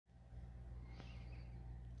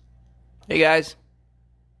Hey guys,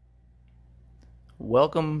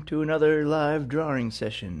 welcome to another live drawing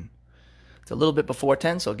session. It's a little bit before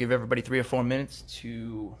 10, so I'll give everybody 3 or 4 minutes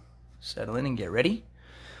to settle in and get ready.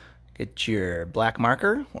 Get your black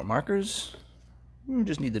marker or markers. You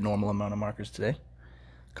just need the normal amount of markers today.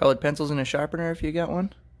 Colored pencils and a sharpener if you got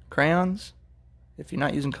one. Crayons if you're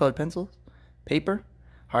not using colored pencils. Paper,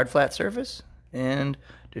 hard flat surface, and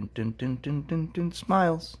dun, dun, dun, dun, dun, dun,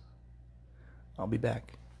 smiles. I'll be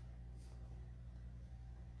back.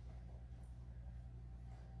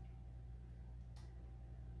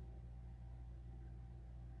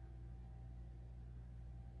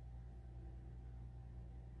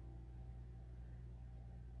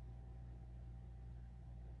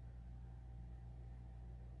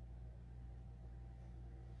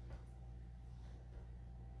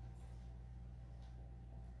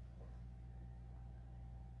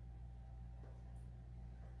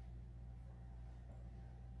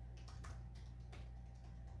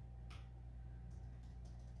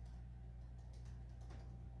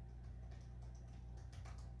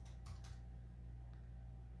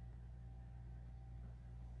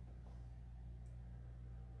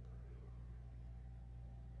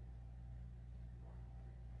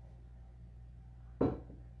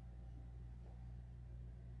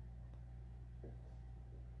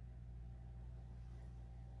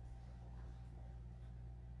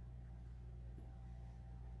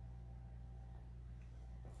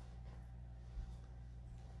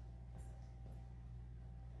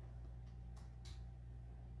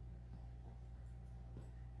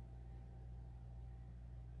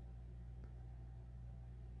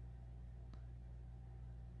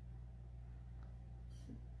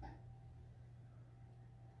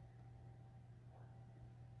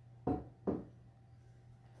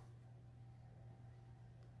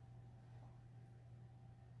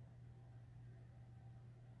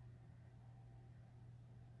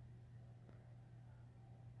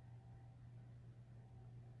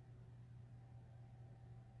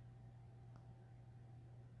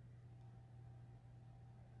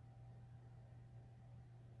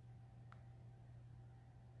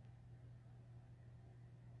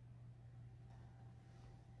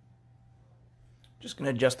 Just going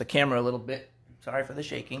to adjust the camera a little bit. Sorry for the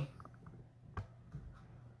shaking.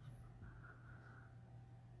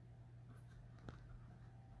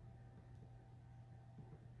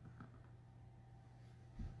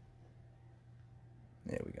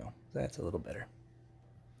 There we go. That's a little better.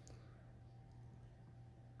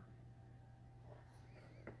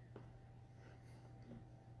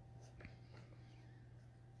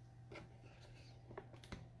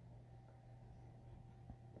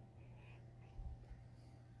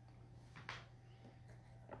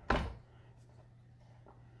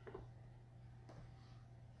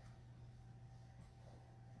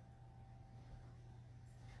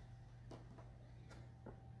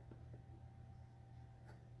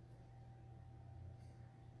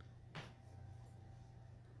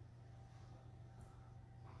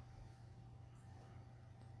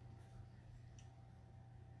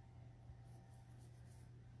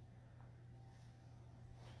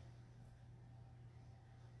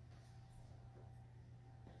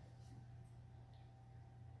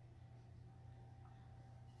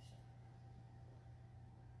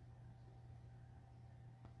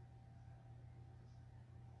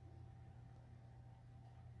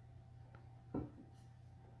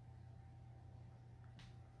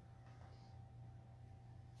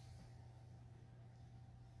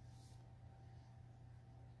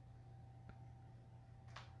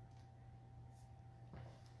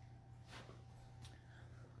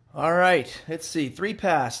 All right, let's see. 3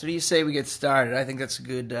 past. What do you say we get started? I think that's a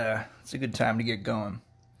good time to get going.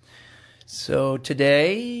 So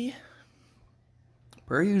today,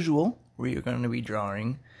 per usual, we are going to be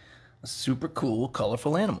drawing a super cool,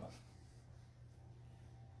 colorful animal.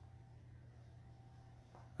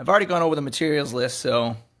 I've already gone over the materials list, so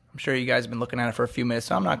I'm sure you guys have been looking at it for a few minutes,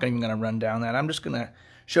 so I'm not even going to run down that. I'm just going to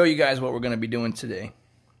show you guys what we're going to be doing today.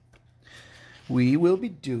 We will be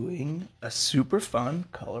doing a super fun,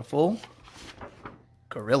 colorful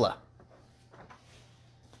gorilla.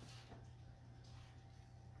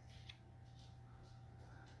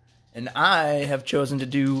 And I have chosen to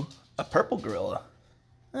do a purple gorilla.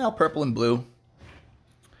 Well, purple and blue.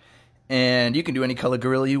 And you can do any color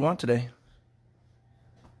gorilla you want today.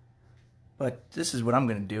 But this is what I'm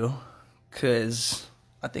going to do, because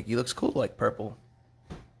I think he looks cool like purple.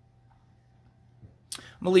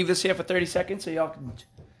 I'm going to leave this here for 30 seconds so y'all can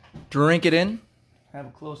drink it in, have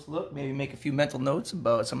a close look, maybe make a few mental notes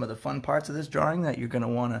about some of the fun parts of this drawing that you're going to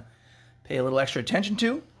want to pay a little extra attention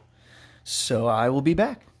to. So I will be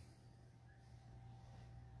back.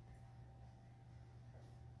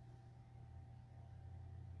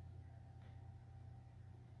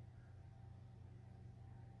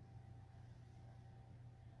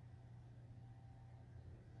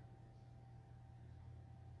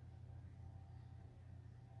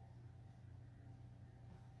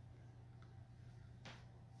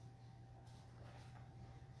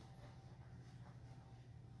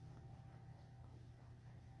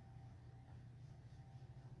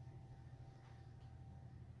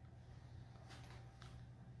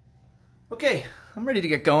 Okay, I'm ready to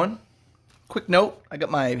get going. Quick note, I got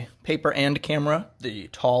my paper and camera the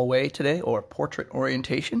tall way today, or portrait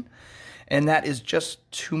orientation. And that is just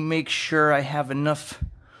to make sure I have enough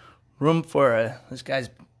room for this guy's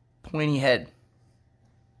pointy head.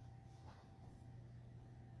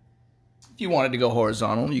 If you wanted to go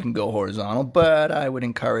horizontal, you can go horizontal, but I would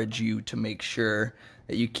encourage you to make sure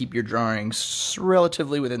that you keep your drawings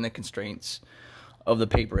relatively within the constraints of the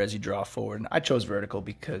paper as you draw forward. I chose vertical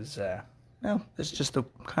because, well, it's just the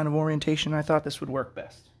kind of orientation I thought this would work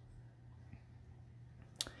best.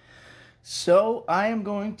 So I am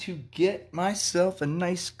going to get myself a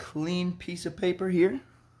nice clean piece of paper here.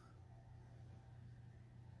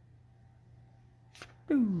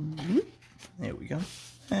 There we go.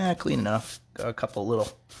 Clean enough. Got a couple little,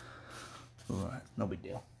 no big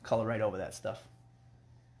deal. Color right over that stuff.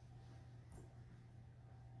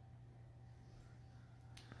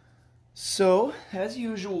 So, as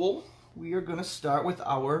usual, we are going to start with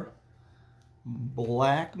our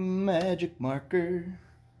black magic marker.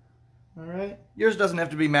 Alright? Yours doesn't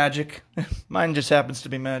have to be magic. Mine just happens to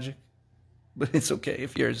be magic. But it's okay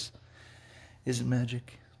if yours isn't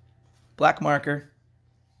magic. Black marker.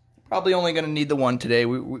 Probably only going to need the one today.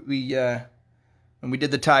 When we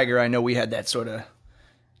did the tiger, I know we had that sort of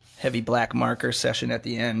heavy black marker session at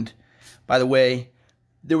the end. By the way,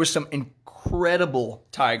 there were some incredible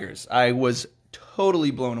tigers. I was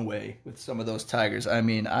totally blown away with some of those tigers. I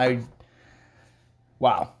mean,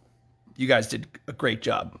 wow. You guys did a great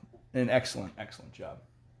job. An excellent, excellent job.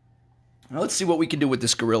 Now let's see what we can do with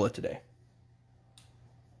this gorilla today.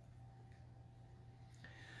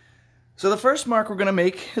 So the first mark we're going to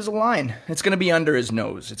make is a line. It's going to be under his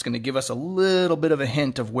nose. It's going to give us a little bit of a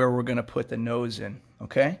hint of where we're going to put the nose in,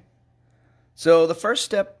 okay? So the first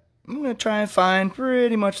step, I'm going to try and find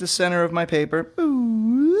pretty much the center of my paper.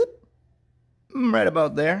 Right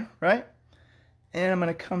about there, right? And I'm going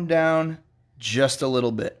to come down just a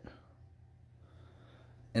little bit.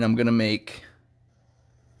 And I'm going to make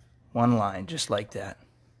one line just like that.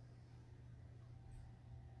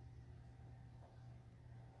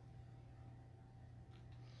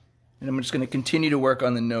 And I'm just going to continue to work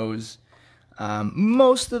on the nose.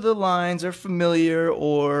 Most of the lines are familiar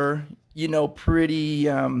or, you know, pretty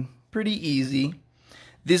easy.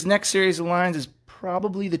 This next series of lines is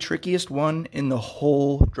probably the trickiest one in the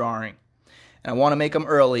whole drawing. And I want to make them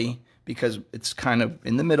early because it's kind of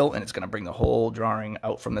in the middle and it's going to bring the whole drawing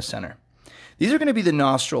out from the center. These are going to be the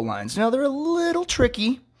nostril lines. Now, they're a little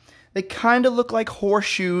tricky. They kind of look like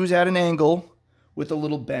horseshoes at an angle with a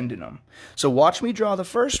little bend in them. So watch me draw the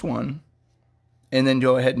first one and then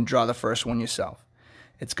go ahead and draw the first one yourself.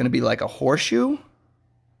 It's going to be like a horseshoe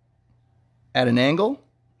at an angle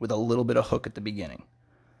with a little bit of hook at the beginning.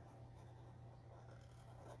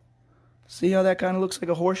 See how that kind of looks like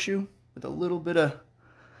a horseshoe with a little bit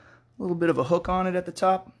of a hook on it at the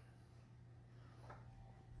top?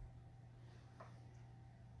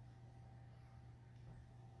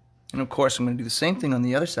 And of course, I'm going to do the same thing on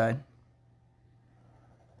the other side.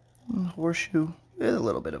 Horseshoe with a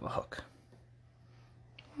little bit of a hook.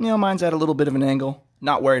 You know, mine's at a little bit of an angle.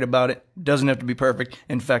 Not worried about it. Doesn't have to be perfect.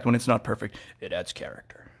 In fact, when it's not perfect, it adds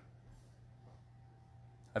character.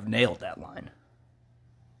 I've nailed that line.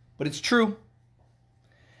 But it's true.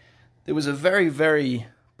 There was a very, very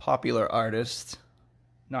popular artist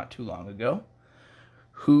not too long ago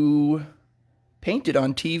who painted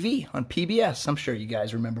on TV, on PBS. I'm sure you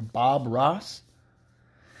guys remember Bob Ross.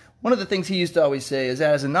 One of the things he used to always say is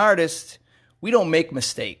that as an artist, we don't make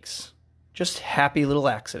mistakes, just happy little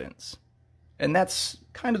accidents. And that's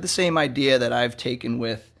kind of the same idea that I've taken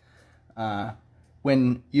with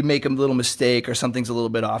when you make a little mistake or something's a little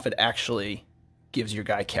bit off, it actually gives your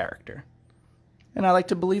guy character. And I like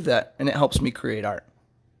to believe that, and it helps me create art.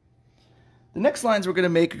 The next lines we're going to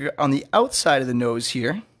make are on the outside of the nose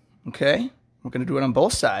here, okay? We're going to do it on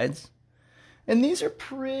both sides. And these are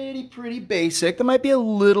pretty basic. There might be a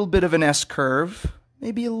little bit of an S-curve,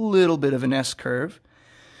 maybe a little bit of an S-curve.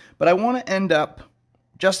 But I want to end up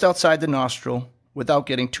just outside the nostril without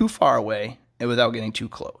getting too far away and without getting too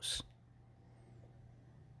close.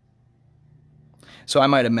 So I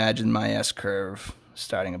might imagine my S-curve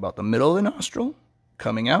starting about the middle of the nostril,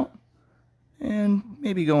 coming out, and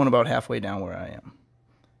maybe going about halfway down where I am.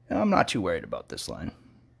 And I'm not too worried about this line.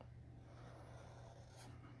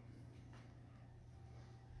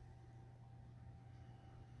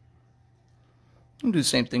 I'll do the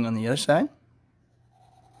same thing on the other side.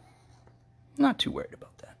 Not too worried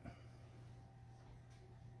about that.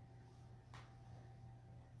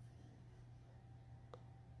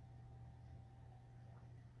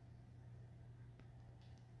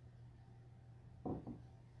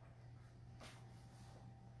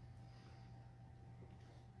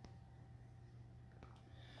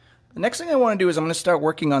 next thing I want to do is I'm going to start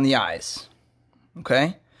working on the eyes.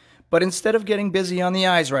 Okay? But instead of getting busy on the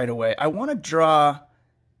eyes right away, I want to draw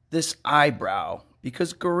this eyebrow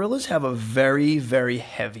because gorillas have a very, very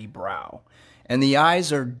heavy brow. And the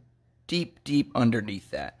eyes are deep, deep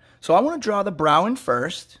underneath that. So I want to draw the brow in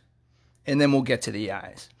first, and then we'll get to the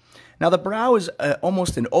eyes. Now the brow is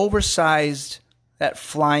almost an oversized, that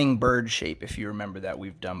flying bird shape, if you remember that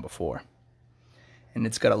we've done before. And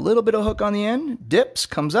it's got a little bit of hook on the end, dips,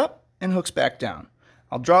 comes up, and hooks back down.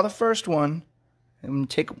 I'll draw the first one,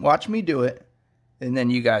 and watch me do it, and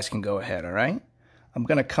then you guys can go ahead, all right? I'm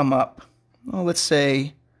going to come up, well, let's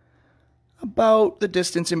say, about the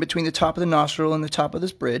distance in between the top of the nostril and the top of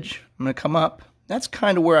this bridge. I'm going to come up. That's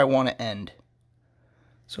kind of where I want to end.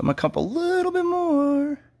 So I'm going to come up a little bit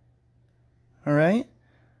more. All right?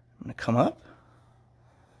 I'm going to come up.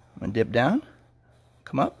 I'm going to dip down.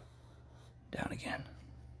 Come up. Down again.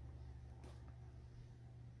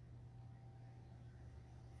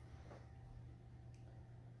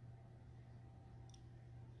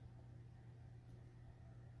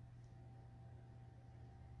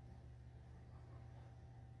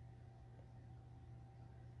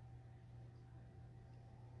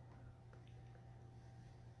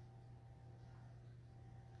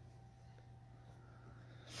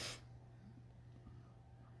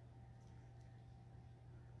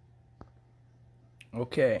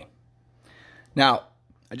 Okay. Now,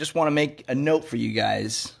 I just want to make a note for you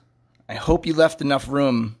guys. I hope you left enough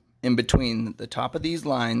room in between the top of these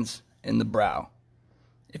lines and the brow.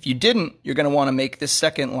 If you didn't, you're going to want to make this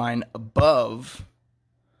second line above.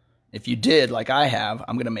 If you did, like I have,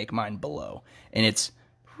 I'm going to make mine below. And it's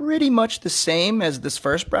pretty much the same as this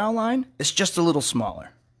first brow line. It's just a little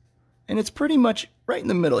smaller. And it's pretty much right in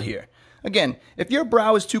the middle here. Again, if your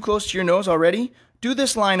brow is too close to your nose already, do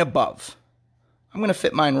this line above. I'm going to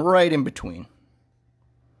fit mine right in between.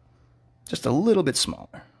 Just a little bit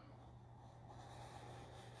smaller.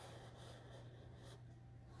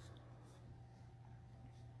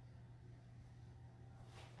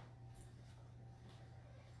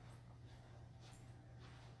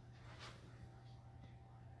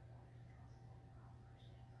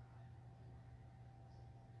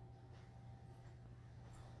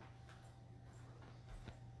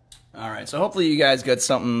 All right, so hopefully you guys got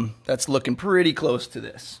something that's looking pretty close to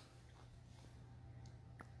this.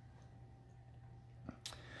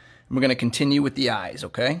 And we're going to continue with the eyes,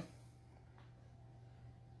 okay?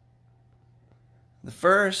 The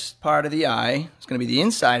first part of the eye is going to be the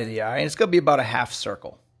inside of the eye, and it's going to be about a half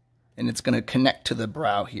circle. And it's going to connect to the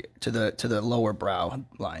brow here, to the lower brow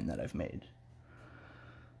line that I've made.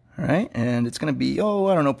 All right, and it's going to be,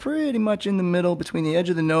 I don't know, pretty much in the middle between the edge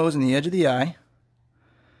of the nose and the edge of the eye.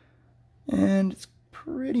 And it's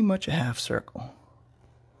pretty much a half circle.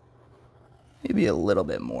 Maybe a little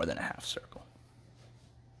bit more than a half circle.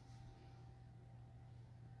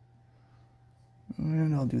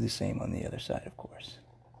 And I'll do the same on the other side, of course.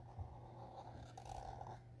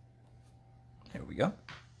 There we go.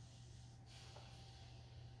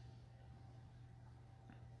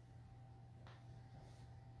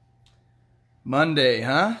 Monday,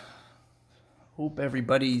 huh? Hope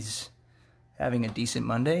everybody's having a decent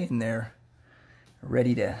Monday and they're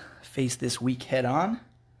ready to face this week head on.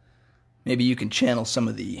 Maybe you can channel some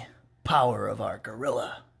of the power of our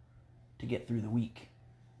gorilla to get through the week.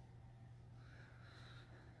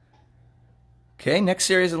 Okay, next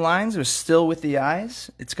series of lines are still with the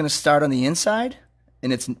eyes. It's going to start on the inside,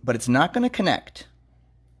 but it's not going to connect.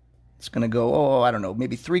 It's going to go, I don't know,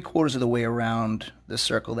 maybe 3/4 of the way around the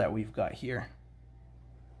circle that we've got here.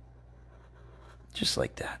 Just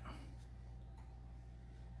like that.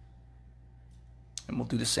 And we'll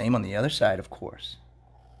do the same on the other side, of course.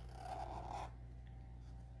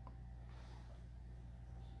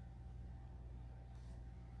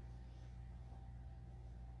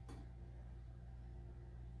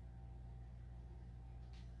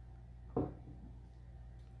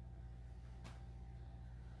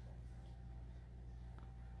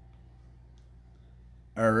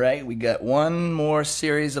 All right, we got one more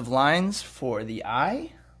series of lines for the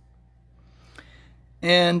eye.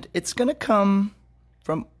 And it's going to come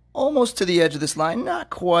from almost to the edge of this line, not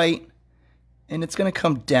quite, and it's going to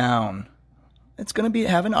come down. It's going to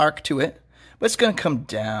have an arc to it, but it's going to come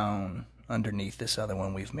down underneath this other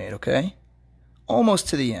one we've made, okay? Almost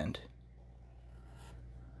to the end.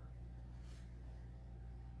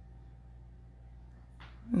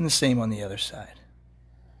 And the same on the other side.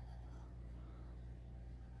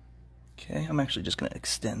 Okay, I'm actually just going to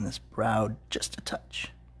extend this brow just a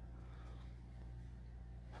touch.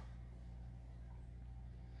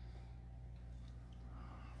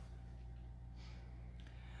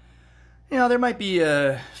 Now, there might be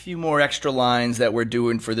a few more extra lines that we're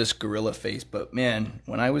doing for this gorilla face, but man,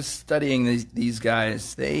 when I was studying these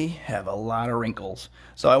guys, they have a lot of wrinkles.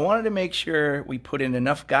 So I wanted to make sure we put in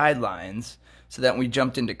enough guidelines so that when we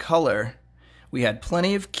jumped into color, we had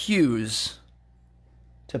plenty of cues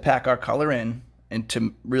to pack our color in and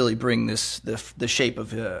to really bring the shape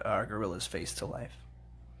of our gorilla's face to life.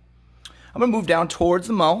 I'm going to move down towards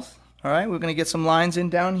the mouth. All right, we're going to get some lines in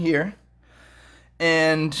down here.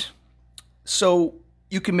 And so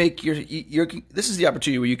you can make this is the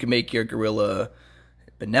opportunity where you can make your gorilla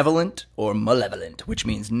benevolent or malevolent, which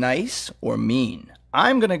means nice or mean.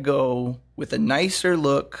 I'm going to go with a nicer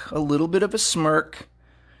look, a little bit of a smirk.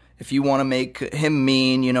 If you want to make him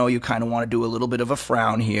mean, you know, you kind of want to do a little bit of a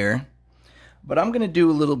frown here. But I'm going to do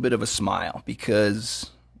a little bit of a smile because,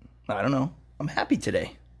 I don't know, I'm happy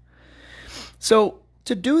today. So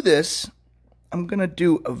to do this, I'm going to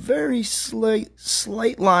do a very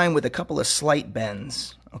slight line with a couple of slight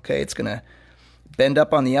bends. Okay, it's going to bend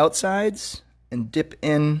up on the outsides and dip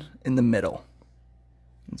in the middle.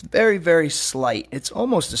 It's very, very slight. It's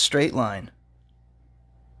almost a straight line.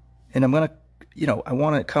 And I'm going to, you know, I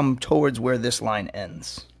want to come towards where this line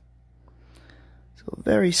ends. So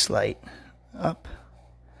very slight. Up,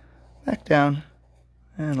 back down,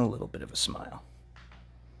 and a little bit of a smile.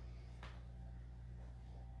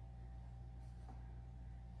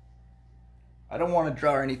 I don't want to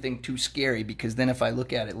draw anything too scary because then if I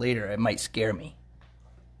look at it later, it might scare me.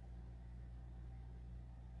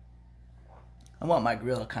 I want my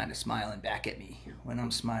gorilla kind of smiling back at me when I'm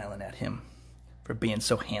smiling at him for being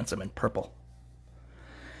so handsome and purple.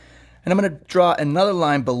 And I'm going to draw another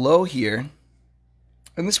line below here.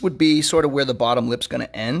 And this would be sort of where the bottom lip's going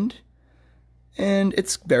to end. And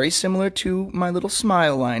it's very similar to my little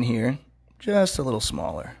smile line here, just a little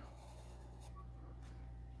smaller.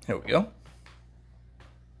 There we go.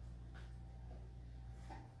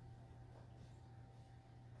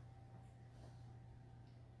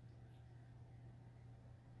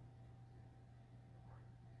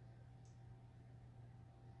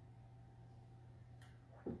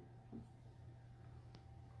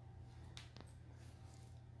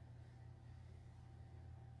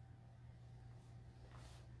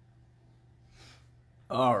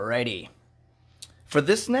 Alrighty. For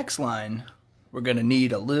this next line, we're going to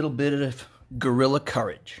need a little bit of gorilla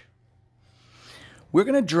courage. We're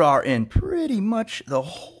going to draw in pretty much the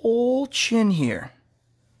whole chin here.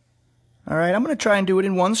 Alright, I'm going to try and do it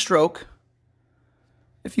in one stroke.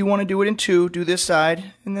 If you want to do it in two, do this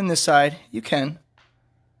side and then this side, you can.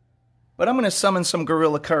 But I'm going to summon some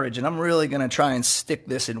gorilla courage and I'm really going to try and stick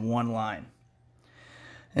this in one line.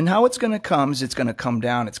 And how it's going to come is it's going to come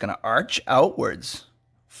down, it's going to arch outwards.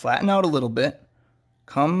 Flatten out a little bit,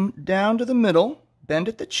 come down to the middle, bend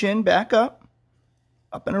at the chin, back up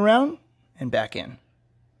and around, and back in.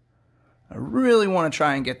 I really want to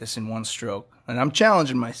try and get this in one stroke, and I'm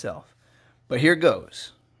challenging myself, but here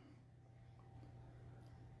goes.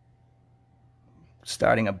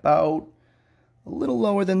 Starting about a little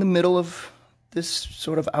lower than the middle of this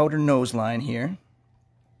sort of outer nose line here.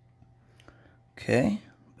 Okay,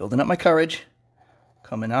 building up my courage,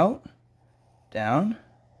 coming out, down,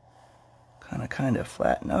 kind of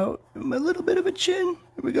flatten out, a little bit of a chin.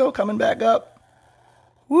 Here we go, coming back up.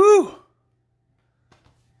 Woo!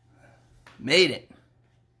 Made it.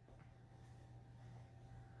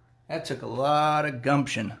 That took a lot of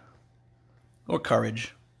gumption or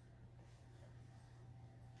courage.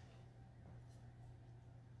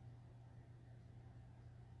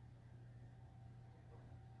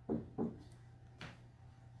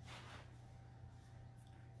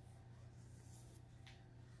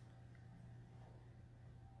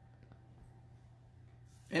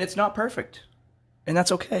 And it's not perfect. And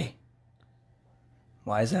that's okay.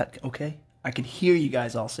 Why is that okay? I can hear you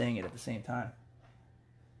guys all saying it at the same time.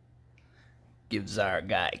 Gives our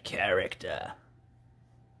guy character.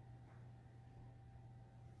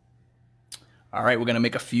 Alright, we're going to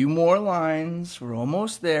make a few more lines. We're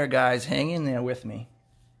almost there, guys. Hang in there with me.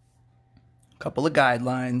 A couple of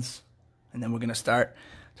guidelines. And then we're going to start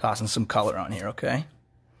tossing some color on here, okay?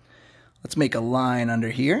 Let's make a line under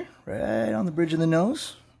here, right on the bridge of the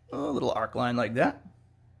nose. A little arc line like that.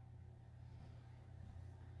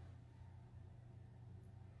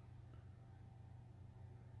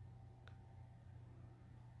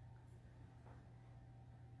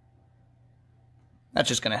 That's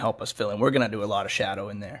just going to help us fill in. We're going to do a lot of shadow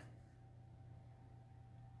in there.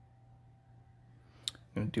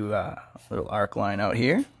 I'm going to do a little arc line out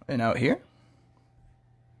here and out here.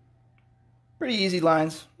 Pretty easy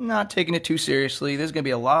lines. Not taking it too seriously. There's going to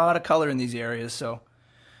be a lot of color in these areas, so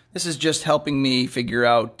this is just helping me figure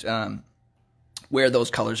out where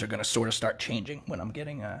those colors are going to sort of start changing when I'm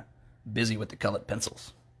getting busy with the colored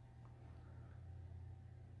pencils.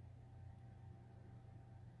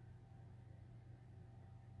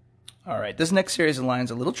 All right, this next series of lines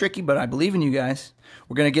is a little tricky, but I believe in you guys.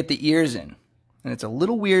 We're going to get the ears in. And it's a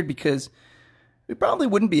little weird because we probably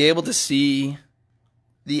wouldn't be able to see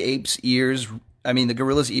the ape's ears, the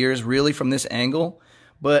gorilla's ears really from this angle.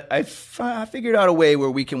 But I figured out a way where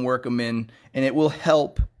we can work them in, and it will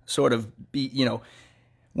help sort of be,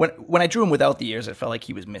 when I drew him without the ears, it felt like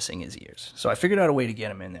he was missing his ears. So I figured out a way to get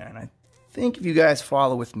him in there. And I think if you guys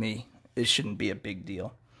follow with me, this shouldn't be a big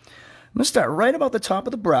deal. I'm going to start right about the top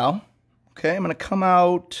of the brow. Okay, I'm going to come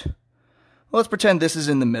out, well, let's pretend this is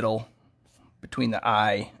in the middle between the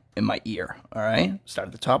eye and my ear, all right? Start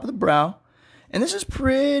at the top of the brow, and this is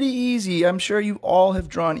pretty easy. I'm sure you all have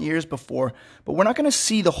drawn ears before, but we're not going to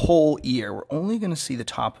see the whole ear. We're only going to see the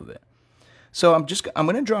top of it. So I'm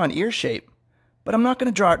going to draw an ear shape, but I'm not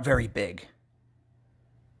going to draw it very big.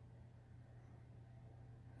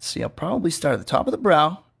 See, I'll probably start at the top of the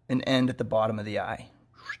brow and end at the bottom of the eye.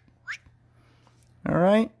 All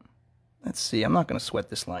right? Let's see, I'm not going to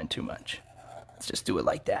sweat this line too much. Let's just do it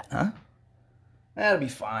like that, huh? That'll be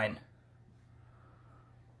fine.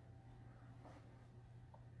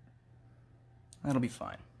 That'll be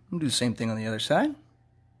fine. I'm going to do the same thing on the other side.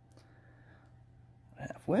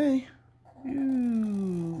 Halfway.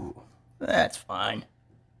 Ooh, that's fine.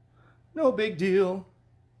 No big deal.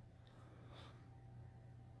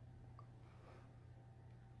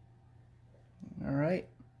 All right.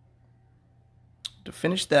 To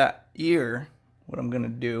finish that ear, what I'm going to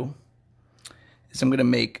do is I'm going to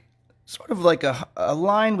make sort of like a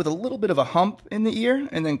line with a little bit of a hump in the ear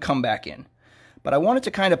and then come back in. But I want it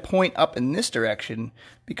to kind of point up in this direction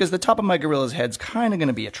because the top of my gorilla's head's kind of going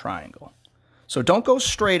to be a triangle. So don't go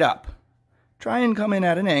straight up. Try and come in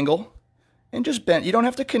at an angle and just bend. You don't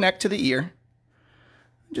have to connect to the ear.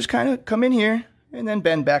 Just kind of come in here and then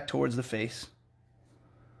bend back towards the face.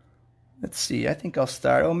 Let's see, I think I'll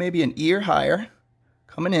start, maybe an ear higher.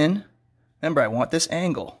 Coming in. Remember, I want this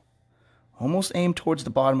angle. Almost aim towards the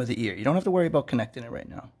bottom of the ear. You don't have to worry about connecting it right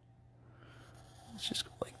now. Let's just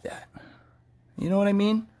go like that. You know what I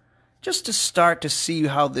mean? Just to start to see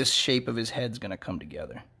how this shape of his head's going to come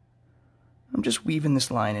together. I'm just weaving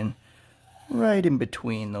this line in right in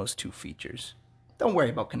between those two features. Don't worry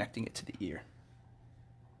about connecting it to the ear.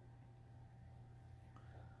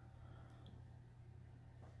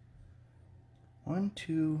 One,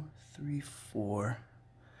 two, three, four.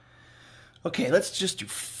 Okay, let's just do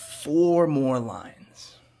 4 more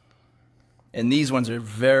lines. And these ones are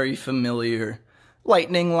very familiar.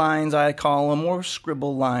 Lightning lines, I call them, or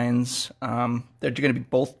scribble lines. They're going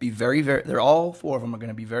to be they're all 4 of them are going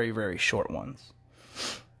to be very, very short ones.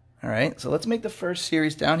 All right, so let's make the first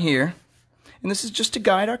series down here. And this is just to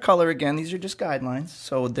guide our color again. These are just guidelines.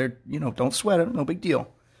 So they're, don't sweat it, no big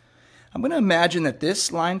deal. I'm going to imagine that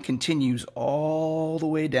this line continues all the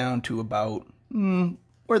way down to about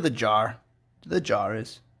where the jar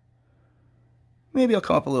is. Maybe I'll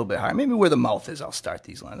come up a little bit higher. Maybe where the mouth is, I'll start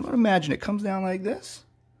these lines. I'm going to imagine it comes down like this.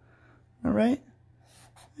 All right?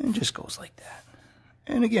 And just goes like that.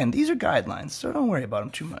 And again, these are guidelines, so don't worry about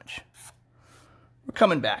them too much. We're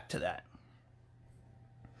coming back to that.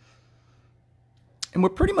 And we're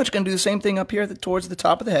pretty much going to do the same thing up here towards the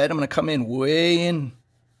top of the head. I'm going to come in way in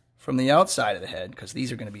from the outside of the head, because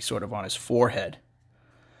these are going to be sort of on his forehead.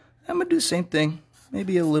 I'm going to do the same thing,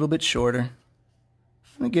 maybe a little bit shorter.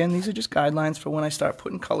 And again, these are just guidelines for when I start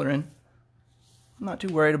putting color in. I'm not too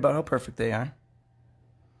worried about how perfect they are.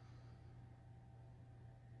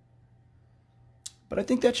 But I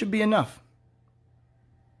think that should be enough.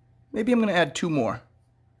 Maybe I'm going to add 2 more.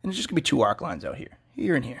 And it's just going to be 2 arc lines out here.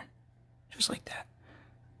 Here and here. Just like that.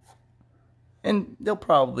 And they'll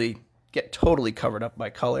probably get totally covered up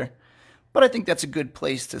by color. But I think that's a good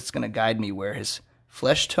place that's going to guide me where his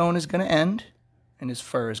flesh tone is going to end and his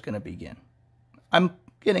fur is going to begin. I'm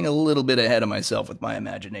getting a little bit ahead of myself with my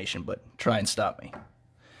imagination, but try and stop me.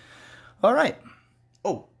 All right.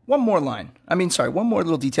 Oh, one more line. One more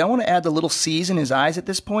little detail. I want to add the little C's in his eyes at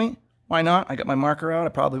this point. Why not? I got my marker out. I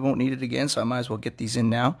probably won't need it again, so I might as well get these in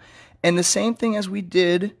now. And the same thing as we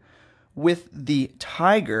did with the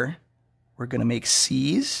tiger, we're going to make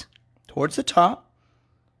C's towards the top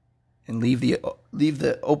and leave the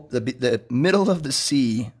middle of the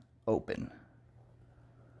C open.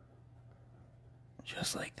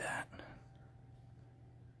 Just like that.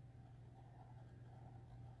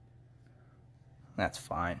 That's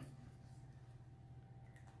fine.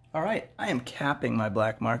 All right, I am capping my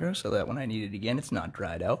black marker so that when I need it again, it's not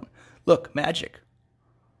dried out. Look, magic.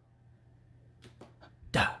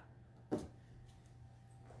 Da.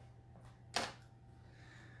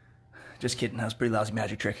 Just kidding, that was a pretty lousy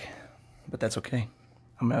magic trick. But that's okay.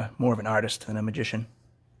 I'm more of an artist than a magician.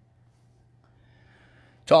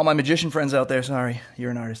 To all my magician friends out there, sorry,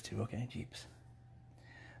 you're an artist too, okay? Jeeps.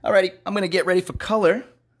 Alrighty, I'm going to get ready for color.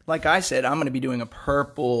 Like I said, I'm going to be doing a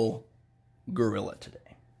purple gorilla today.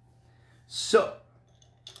 So,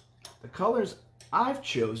 the colors I've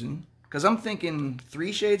chosen, because I'm thinking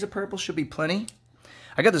 3 shades of purple should be plenty.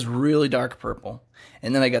 I got this really dark purple,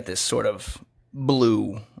 and then I got this sort of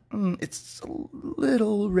blue. It's a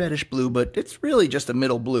little reddish blue, but it's really just a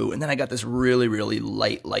middle blue. And then I got this really, really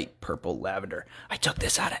light purple lavender. I took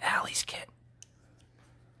this out of Allie's kit.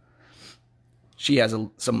 She has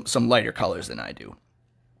some lighter colors than I do.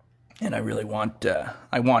 And I really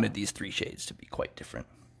wanted these 3 shades to be quite different.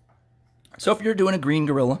 So if you're doing a green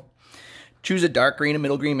gorilla, choose a dark green, a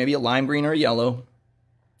middle green, maybe a lime green or a yellow.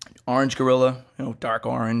 Orange gorilla, dark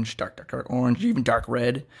orange, dark orange, even dark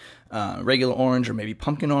red, regular orange or maybe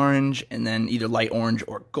pumpkin orange, and then either light orange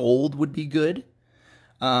or gold would be good.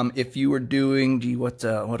 If you were doing, what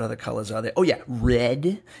other colors are there? Oh yeah,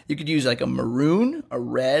 red. You could use like a maroon, a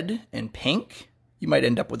red, and pink. You might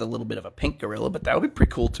end up with a little bit of a pink gorilla, but that would be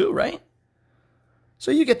pretty cool too, right?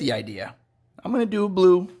 So you get the idea. I'm going to do a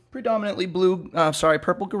blue, predominantly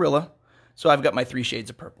purple gorilla. So I've got my 3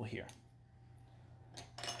 shades of purple here.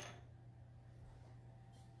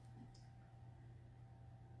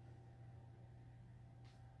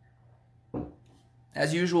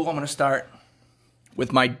 As usual, I'm going to start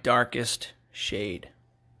with my darkest shade.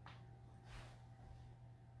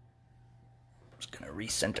 I'm just going to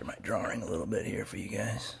recenter my drawing a little bit here for you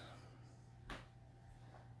guys.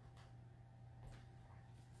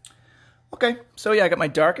 Okay, so yeah, I got my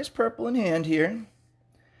darkest purple in hand here.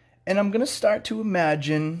 And I'm going to start to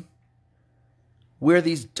imagine where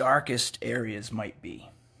these darkest areas might be.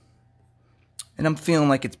 And I'm feeling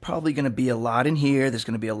like it's probably going to be a lot in here. There's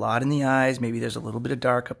going to be a lot in the eyes. Maybe there's a little bit of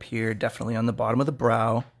dark up here, definitely on the bottom of the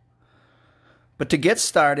brow. But to get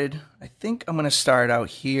started, I think I'm going to start out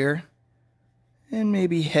here and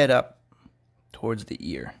maybe head up towards the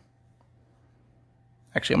ear.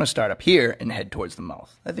 Actually, I'm going to start up here and head towards the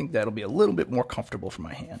mouth. I think that'll be a little bit more comfortable for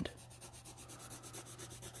my hand.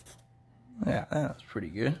 Yeah, that's pretty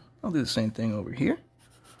good. I'll do the same thing over here.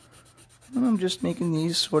 And I'm just making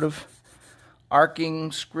these sort of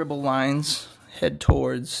arcing scribble lines head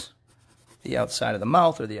towards the outside of the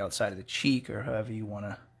mouth or the outside of the cheek, or however you want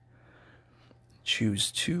to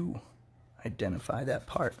choose to identify that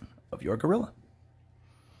part of your gorilla.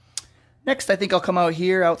 Next, I think I'll come out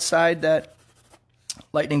here outside that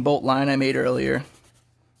lightning bolt line I made earlier.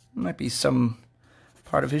 Might be some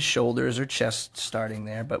part of his shoulders or chest starting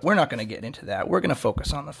there, but we're not going to get into that. We're going to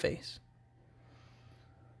focus on the face.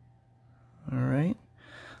 All right.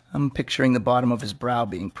 I'm picturing the bottom of his brow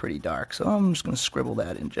being pretty dark, so I'm just going to scribble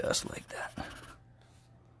that in just like that.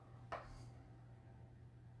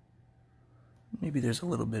 Maybe there's a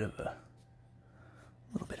little bit of a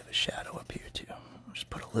shadow up here too. I'll just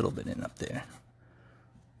put a little bit in up there.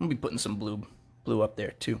 I'll be putting some blue up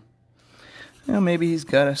there too. Maybe he's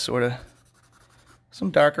got a sort of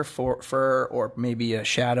some darker fur, or maybe a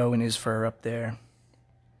shadow in his fur up there.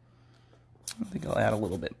 I think I'll add a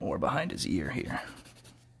little bit more behind his ear here.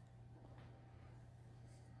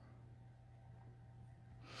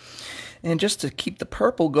 And just to keep the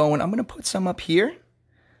purple going, I'm going to put some up here.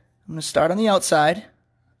 I'm going to start on the outside.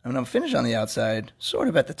 I'm going to finish on the outside, sort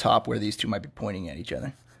of at the top where these two might be pointing at each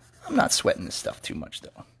other. I'm not sweating this stuff too much,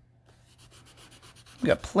 though. We've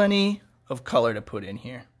got plenty of color to put in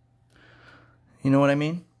here. You know what I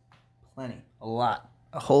mean? Plenty. A lot.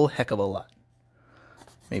 A whole heck of a lot.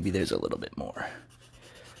 Maybe there's a little bit more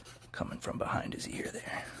coming from behind his ear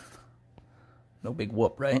there. No big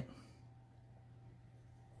whoop, right?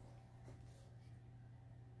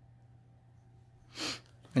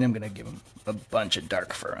 And I'm going to give him a bunch of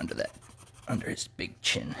dark fur under his big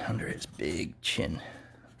chin,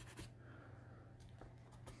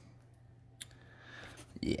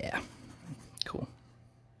 Yeah, cool.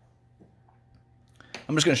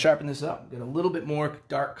 I'm just going to sharpen this up, get a little bit more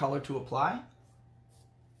dark color to apply.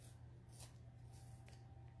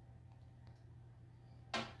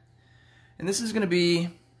 And this is going to be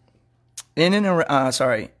around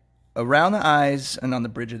the eyes and on the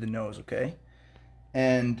bridge of the nose, okay?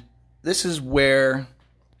 And this is where,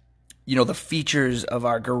 the features of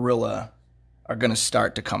our gorilla are going to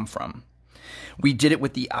start to come from. We did it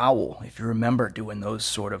with the owl, if you remember, doing those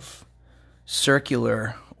sort of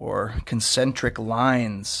circular or concentric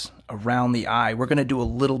lines around the eye. We're going to do a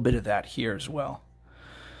little bit of that here as well.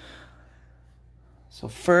 So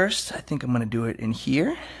first, I think I'm going to do it in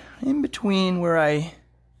here, in between where I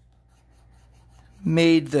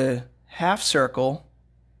made the half circle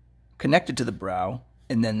connected to the brow,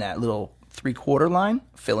 and then that little 3/4 line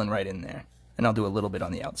filling right in there. And I'll do a little bit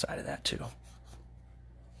on the outside of that too.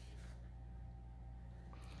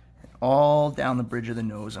 And all down the bridge of the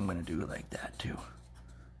nose, I'm going to do like that too.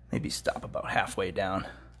 Maybe stop about halfway down.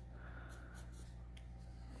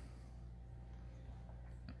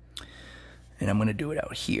 And I'm going to do it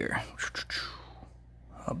out here.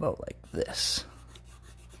 How about like this?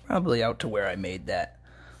 Probably out to where I made that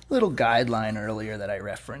little guideline earlier that I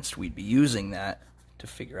referenced. We'd be using that to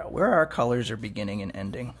figure out where our colors are beginning and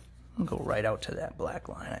ending. I'll go right out to that black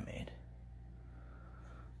line I made.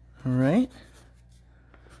 All right.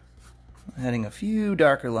 Adding a few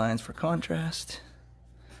darker lines for contrast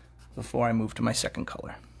before I move to my second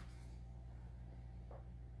color.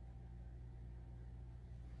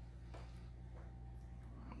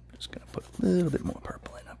 Just going to put a little bit more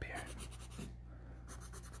purple in up here.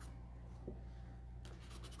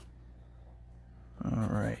 All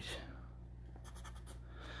right.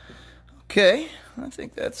 Okay, I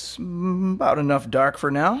think that's about enough dark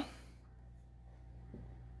for now.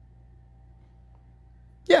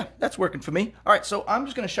 Yeah, that's working for me. All right, so I'm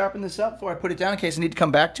just going to sharpen this up before I put it down in case I need to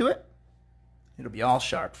come back to it. It'll be all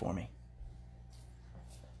sharp for me.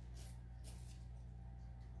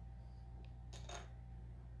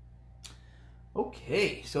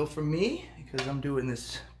 Okay, so for me, because I'm doing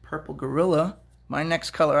this purple gorilla, my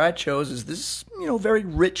next color I chose is this, very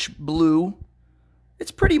rich blue.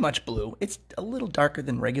 It's pretty much blue. It's a little darker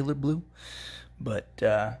than regular blue, but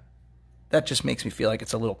that just makes me feel like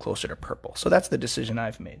it's a little closer to purple. So that's the decision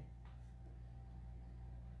I've made.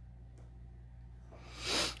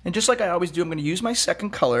 And just like I always do, I'm going to use my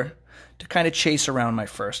second color to kind of chase around my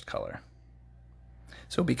first color.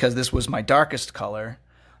 So because this was my darkest color,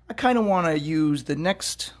 I kind of want to use the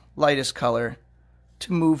next lightest color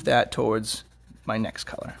to move that towards my next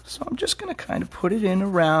color. So I'm just going to kind of put it in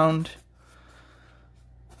around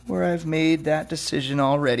where I've made that decision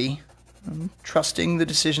already. I'm trusting the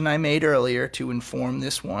decision I made earlier to inform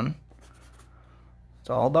this one. It's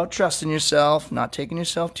all about trusting yourself, not taking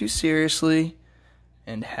yourself too seriously,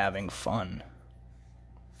 and having fun.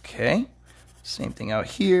 Okay, same thing out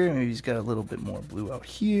here. Maybe he's got a little bit more blue out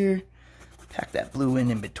here. Pack that blue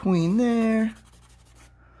in between there.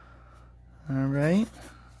 All right.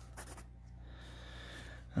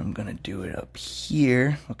 I'm gonna do it up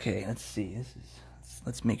here. Okay, let's see.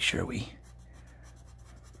 Let's make sure we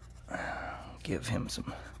give him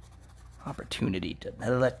some opportunity to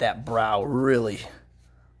let that brow really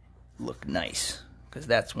look nice, because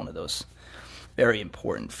that's one of those very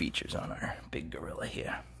important features on our big gorilla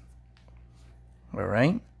here. All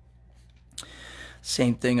right.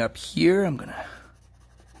 Same thing up here. I'm gonna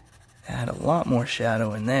add a lot more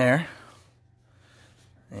shadow in there,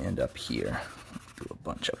 and up here. Do a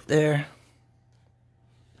bunch up there.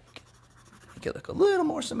 Make it look a little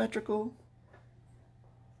more symmetrical.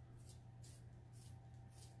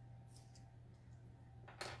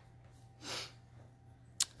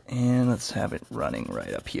 And let's have it running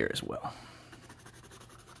right up here as well.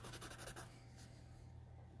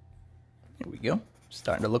 Here we go.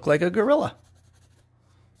 Starting to look like a gorilla.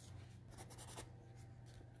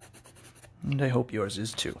 And I hope yours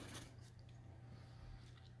is too.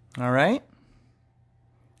 All right.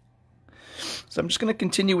 So I'm just going to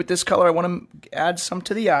continue with this color. I want to add some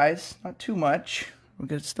to the eyes, not too much.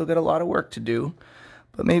 We've still got a lot of work to do,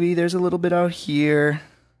 but maybe there's a little bit out here.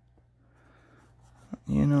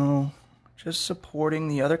 Just supporting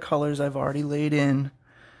the other colors I've already laid in.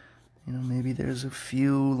 Maybe there's a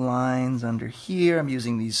few lines under here. I'm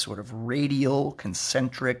using these sort of radial,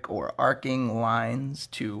 concentric, or arcing lines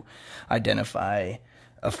to identify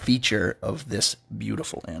a feature of this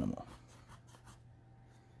beautiful animal.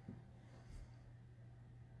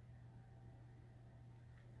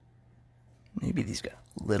 Maybe these got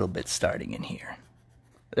a little bit starting in here.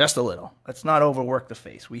 Just a little. Let's not overwork the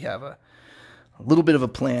face. We have a little bit of a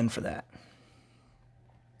plan for that.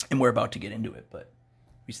 And we're about to get into it, but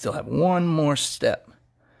we still have one more step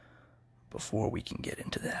before we can get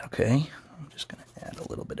into that, okay? I'm just going to add a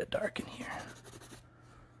little bit of dark in here.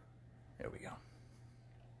 There we go.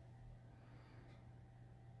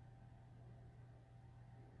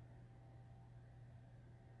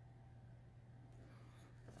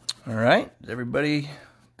 All right, is everybody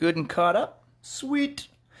good and caught up? Sweet.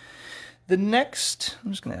 The next,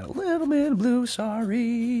 I'm just going to add a little bit of blue,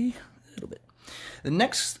 sorry, a little bit. The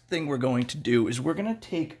next thing we're going to do is we're going to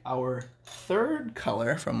take our third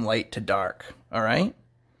color from light to dark, all right?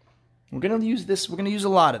 We're going to use this, we're going to use a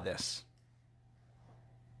lot of this.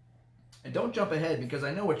 And don't jump ahead because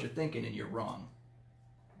I know what you're thinking and you're wrong.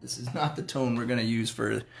 This is not the tone we're going to use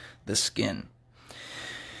for the skin.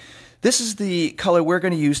 This is the color we're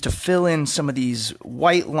going to use to fill in some of these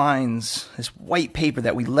white lines, this white paper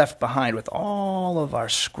that we left behind with all of our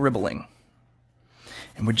scribbling.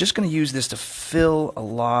 And we're just going to use this to fill a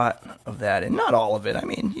lot of that, and not all of it. I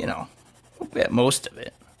mean, you know, we'll get most of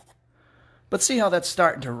it. But see how that's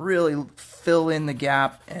starting to really fill in the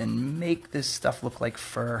gap and make this stuff look like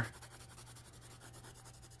fur?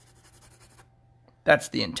 That's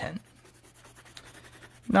the intent.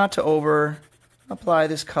 Not to over apply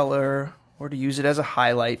this color or to use it as a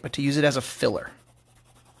highlight, but to use it as a filler.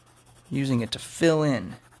 Using it to fill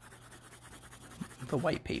in the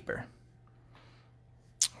white paper.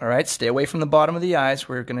 All right, stay away from the bottom of the eyes.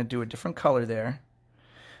 We're going to do a different color there.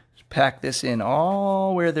 Just pack this in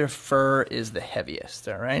all where their fur is the heaviest.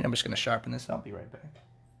 All right, I'm just going to sharpen this. I'll be right back.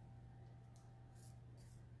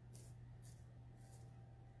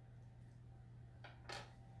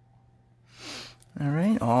 All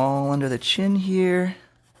right, all under the chin here.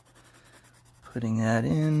 Putting that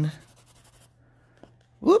in.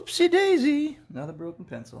 Whoopsie daisy. Another broken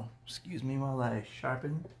pencil. Excuse me while I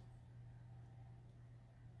sharpen.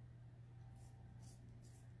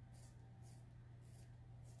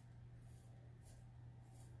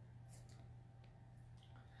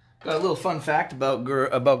 Got a little fun fact about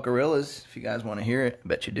gorillas, if you guys want to hear it. I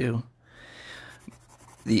bet you do.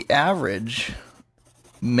 The average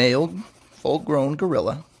male full-grown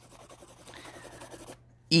gorilla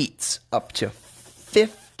eats up to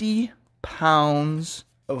 50 pounds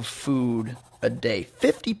of food a day.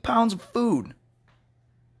 50 pounds of food.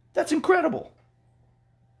 That's incredible.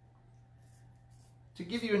 To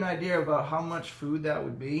give you an idea about how much food that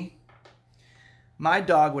would be, my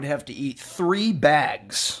dog would have to eat 3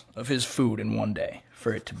 bags of his food in one day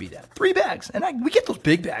for it to be that. 3 bags. And we get those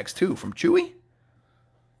big bags too from Chewy.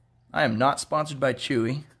 I am not sponsored by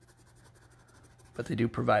Chewy, but they do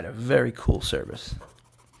provide a very cool service.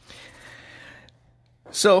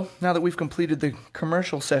 So, now that we've completed the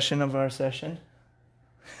commercial session of our session,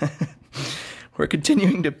 we're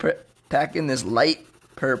continuing to pack in this light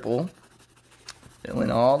purple, fill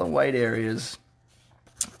in all the white areas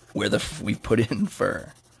where we put in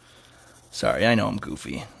fur. Sorry, I know I'm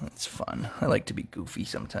goofy. It's fun. I like to be goofy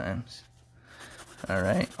sometimes. All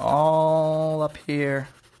right, all up here.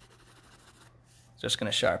 Just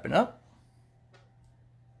going to sharpen up.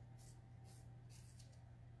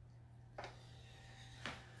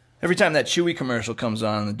 Every time that Chewy commercial comes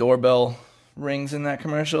on, the doorbell rings in that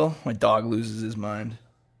commercial, my dog loses his mind.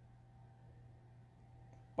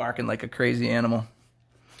 Barking like a crazy animal.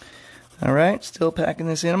 All right, still packing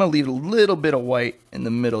this in. I'm going to leave a little bit of white in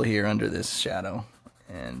the middle here under this shadow.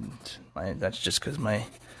 And that's just because my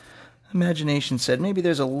imagination said maybe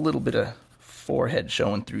there's a little bit of forehead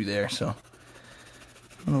showing through there. So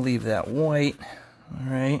I'm going to leave that white. All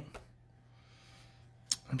right.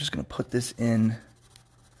 I'm just going to put this in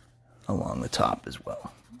along the top as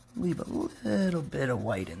well. Leave a little bit of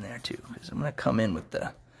white in there too, because I'm going to come in with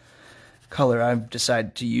the color I've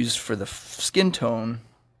decided to use for the skin tone.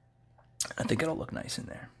 I think it'll look nice in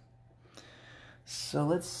there. So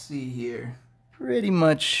let's see here. Pretty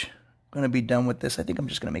much going to be done with this. I think I'm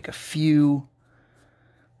just going to make a few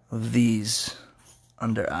of these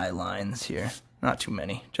under eye lines here. Not too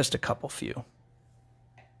many, just a couple few.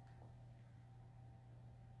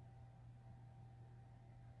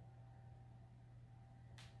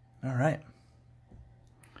 All right.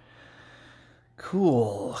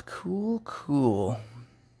 Cool, cool, cool.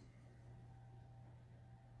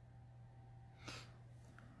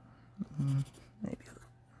 Maybe.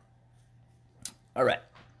 All right.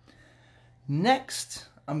 Next,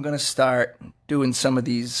 I'm going to start doing some of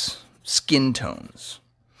these skin tones.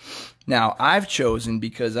 Now, I've chosen,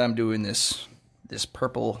 because I'm doing this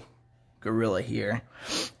purple gorilla here,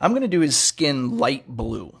 I'm going to do his skin light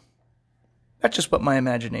blue. That's just what my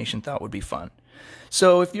imagination thought would be fun.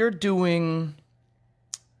 So if you're doing,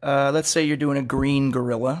 let's say you're doing a green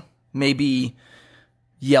gorilla, maybe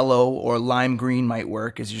yellow or lime green might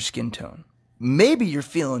work as your skin tone. Maybe you're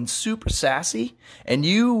feeling super sassy and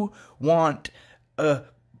you want a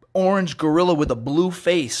orange gorilla with a blue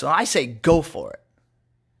face. So I say go for it,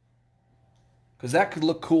 because that could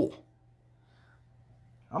look cool.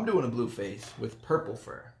 I'm doing a blue face with purple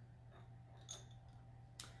fur.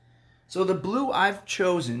 So the blue I've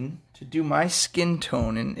chosen to do my skin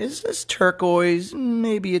tone in is this turquoise.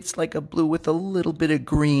 Maybe it's like a blue with a little bit of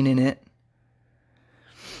green in it.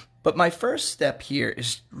 But my first step here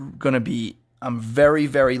is going to be, I'm very,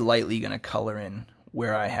 very lightly going to color in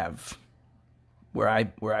where I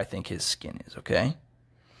think his skin is, okay?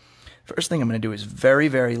 First thing I'm going to do is very,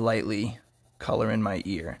 very lightly color in my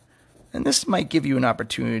ear. And this might give you an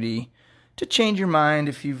opportunity to change your mind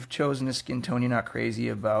if you've chosen a skin tone you're not crazy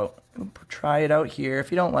about. Try it out here.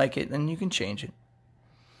 If you don't like it, then you can change it.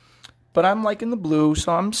 But I'm liking the blue,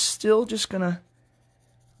 so I'm still just going to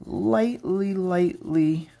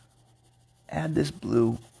lightly add this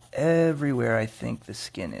blue everywhere I think the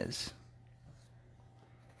skin is.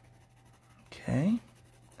 Okay,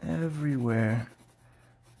 everywhere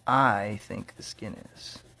I think the skin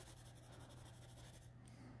is.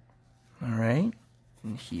 All right,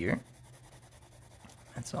 and here,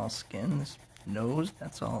 that's all skin. This nose,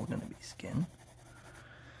 that's all going to be skin.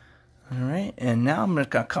 All right, and now I'm going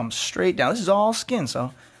to come straight down. This is all skin,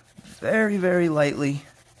 so very lightly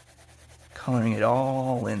coloring it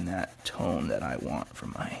all in that tone that I want for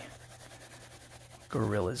my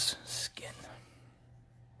gorilla's skin.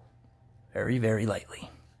 Very lightly.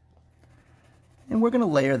 And we're going to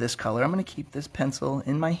layer this color. I'm going to keep this pencil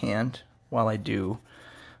in my hand while I do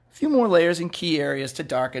a few more layers in key areas to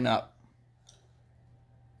darken up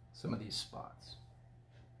some of these spots,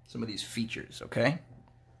 some of these features, okay?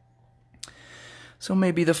 So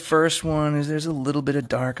maybe the first one is there's a little bit of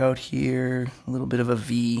dark out here, a little bit of a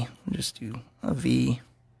V. I'll just do a V.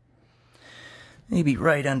 Maybe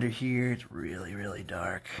right under here, it's really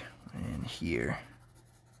dark. And here,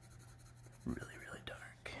 really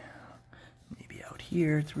dark. Maybe out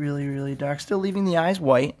here, it's really dark. Still leaving the eyes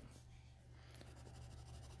white.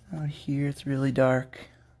 Out here, it's really dark.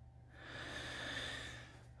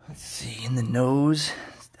 Let's see, in the nose,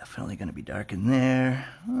 it's definitely going to be dark in there.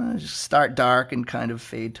 I'll just start dark and kind of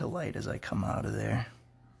fade to light as I come out of there.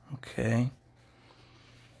 Okay.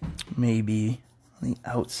 Maybe on the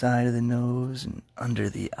outside of the nose and under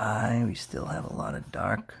the eye, we still have a lot of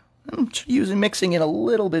dark. I'm mixing in a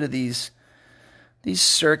little bit of these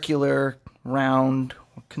circular, round,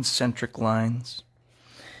 concentric lines.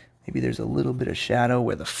 Maybe there's a little bit of shadow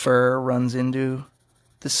where the fur runs into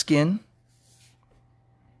the skin.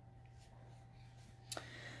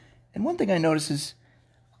 And one thing I notice is,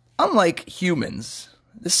 unlike humans,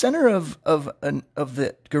 the center of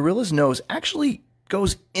the gorilla's nose actually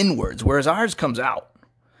goes inwards, whereas ours comes out.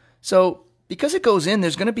 So because it goes in,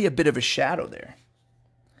 there's going to be a bit of a shadow there.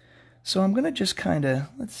 So I'm going to just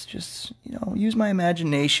let's just, use my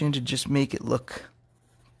imagination to just make it look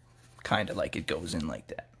kind of like it goes in like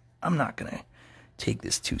that. I'm not going to take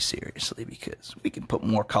this too seriously because we can put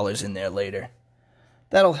more colors in there later.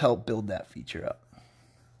 That'll help build that feature up.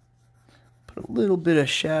 Put a little bit of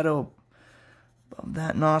shadow above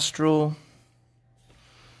that nostril.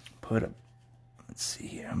 Let's see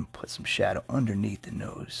here, I'm going to put some shadow underneath the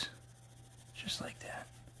nose. Just like that.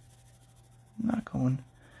 I'm not going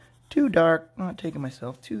too dark, not taking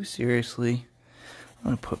myself too seriously. I'm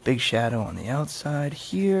going to put big shadow on the outside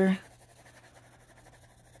here.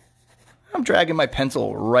 I'm dragging my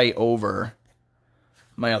pencil right over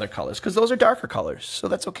my other colors because those are darker colors, so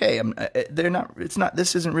that's okay.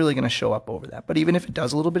 This isn't really going to show up over that, but even if it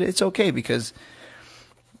does a little bit, it's okay because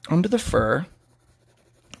under the fur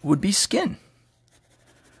would be skin.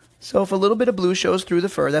 So if a little bit of blue shows through the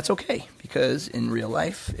fur, that's okay because in real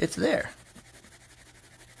life, it's there.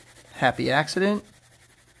 Happy accident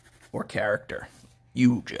or character,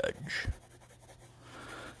 you judge.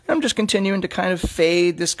 I'm just continuing to kind of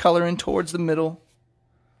fade this color in towards the middle.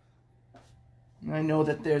 And I know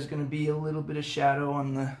that there's going to be a little bit of shadow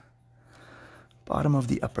on the bottom of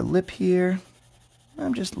the upper lip here.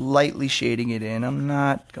 I'm just lightly shading it in. I'm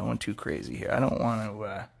not going too crazy here. I don't want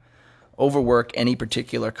to overwork any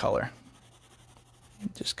particular color.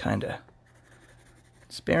 Just kind of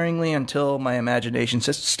sparingly until my imagination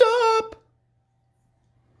says, stop!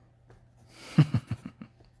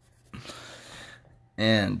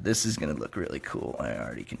 And this is going to look really cool, I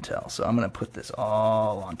already can tell. So I'm going to put this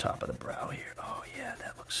all on top of the brow here. Oh yeah,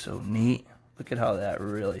 that looks so neat. Look at how that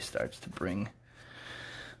really starts to bring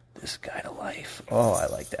this guy to life. Oh, I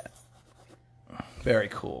like that. Very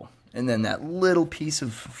cool. And then that little piece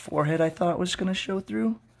of forehead I thought was going to show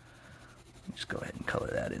through. Just go ahead and color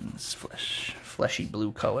that in this fleshy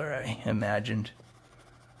blue color I imagined.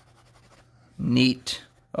 Neat.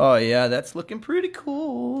 Oh yeah, that's looking pretty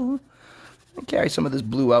cool. I carry some of this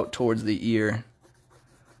blue out towards the ear.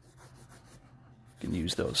 You can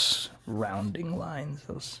use those rounding lines,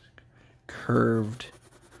 those curved.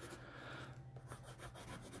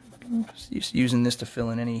 Just using this to fill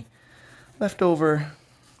in any leftover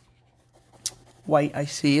white I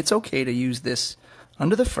see. It's okay to use this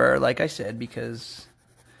under the fur, like I said, because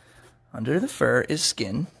under the fur is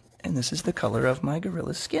skin, and this is the color of my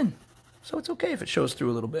gorilla's skin. So it's okay if it shows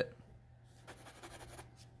through a little bit.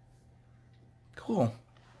 Cool.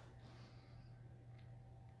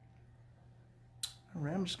 All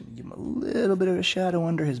right, I'm just going to give him a little bit of a shadow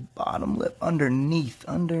under his bottom lip, underneath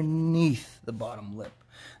the bottom lip.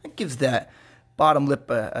 That gives that bottom lip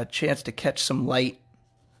a chance to catch some light,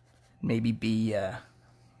 maybe be,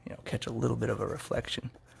 catch a little bit of a reflection.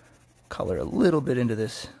 Color a little bit into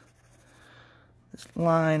this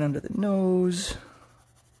line under the nose.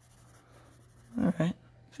 All right,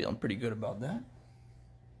 feeling pretty good about that.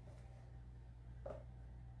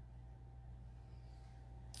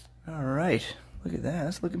 All right, look at that.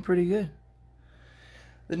 That's looking pretty good.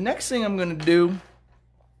 The next thing I'm going to do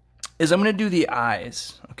is I'm going to do the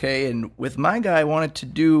eyes, okay? And with my guy, I wanted to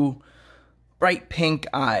do bright pink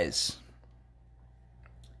eyes.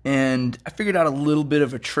 And I figured out a little bit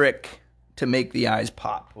of a trick to make the eyes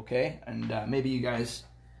pop, okay? And maybe you guys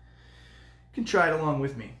can try it along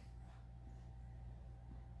with me.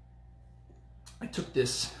 I took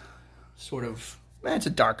this sort of, it's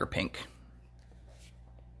a darker pink.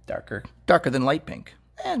 Darker than light pink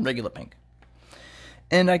and regular pink.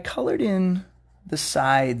 And I colored in the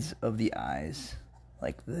sides of the eyes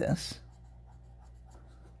like this.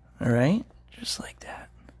 All right, just like that.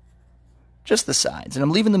 Just the sides. And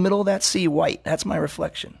I'm leaving the middle of that C white. That's my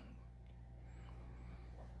reflection.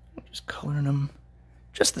 I'm just coloring them,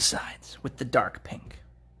 just the sides with the dark pink.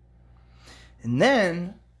 And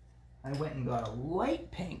then I went and got a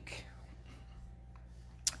light pink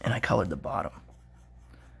and I colored the bottom.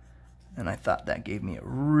 And I thought that gave me a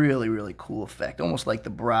really, really cool effect. Almost like the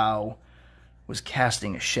brow was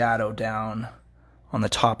casting a shadow down on the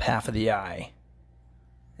top half of the eye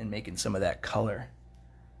and making some of that color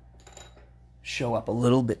show up a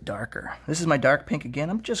little bit darker. This is my dark pink again.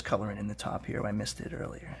 I'm just coloring in the top here. I missed it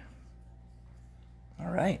earlier.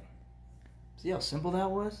 All right. See how simple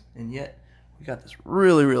that was? And yet we got this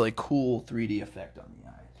really, really cool 3D effect on the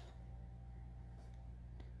eyes.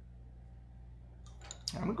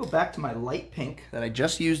 I'm going to go back to my light pink that I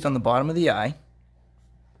just used on the bottom of the eye.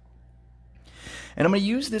 And I'm going to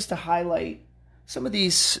use this to highlight some of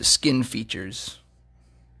these skin features.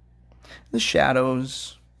 The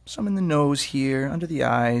shadows, some in the nose here, under the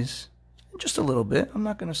eyes, just a little bit. I'm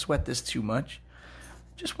not going to sweat this too much.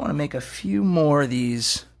 Just want to make a few more of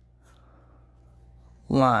these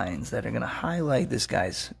lines that are going to highlight this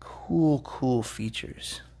guy's cool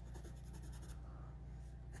features.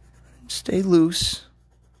 Stay loose.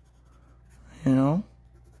 You know,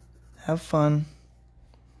 have fun.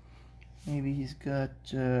 Maybe he's got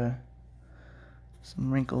some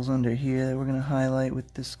wrinkles under here that we're going to highlight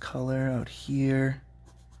with this color out here.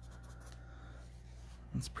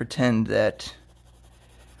 Let's pretend that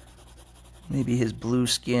maybe his blue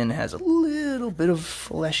skin has a little bit of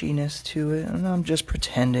fleshiness to it. And I'm just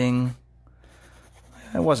pretending.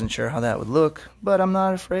 I wasn't sure how that would look, but I'm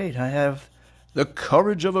not afraid. I have the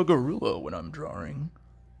courage of a gorilla when I'm drawing.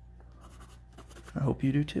 I hope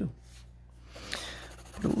you do too.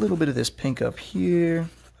 Put a little bit of this pink up here,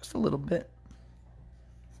 just a little bit.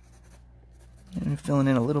 And filling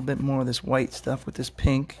in a little bit more of this white stuff with this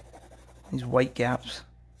pink, these white gaps.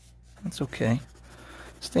 That's okay.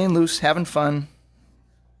 Staying loose, having fun,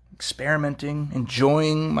 experimenting,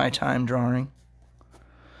 enjoying my time drawing.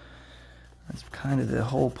 That's kind of the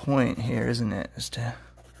whole point here, isn't it? Is to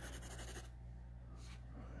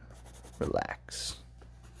relax.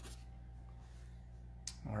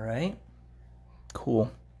 All right, cool.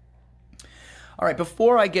 All right,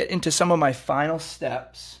 before I get into some of my final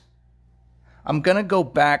steps, I'm going to go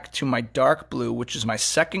back to my dark blue, which is my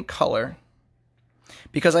second color,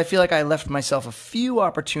 because I feel like I left myself a few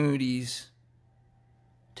opportunities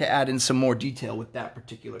to add in some more detail with that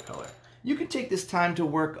particular color. You can take this time to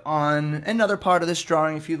work on another part of this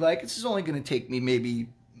drawing if you'd like. This is only going to take me maybe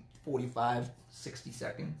 45, 60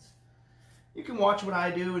 seconds. You can watch what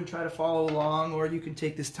I do and try to follow along, or you can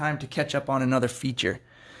take this time to catch up on another feature.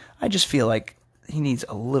 I just feel like he needs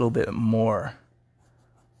a little bit more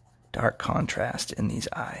dark contrast in these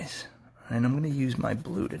eyes. And I'm going to use my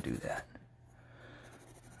blue to do that.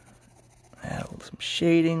 Add some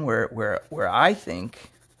shading where I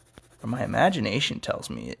think, or my imagination tells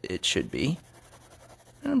me it should be.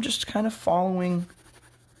 And I'm just kind of following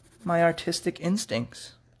my artistic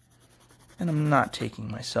instincts. And I'm not taking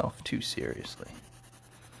myself too seriously.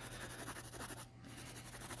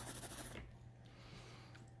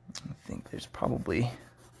 I think there's probably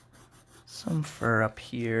some fur up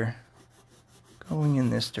here going in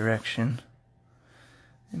this direction.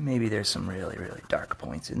 And maybe there's some really, really dark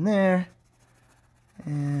points in there.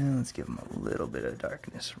 And let's give him a little bit of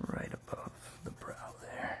darkness right above the brow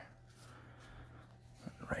there.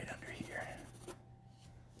 Right under here.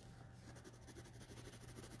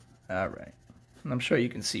 All right. I'm sure you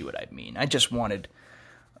can see what I mean. I just wanted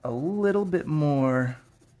a little bit more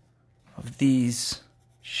of these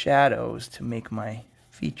shadows to make my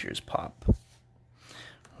features pop.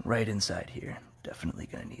 Right inside here. Definitely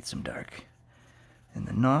gonna need some dark in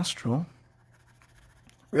the nostril.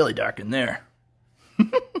 Really dark in there.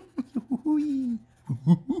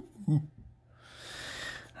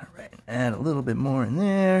 Alright, add a little bit more in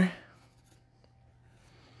there.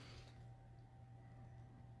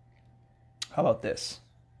 How about this?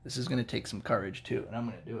 This is going to take some courage too, and I'm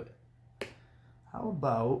going to do it. How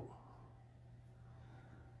about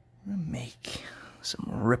I'm going to make some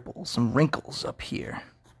ripples, some wrinkles up here.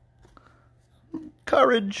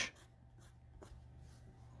 Courage.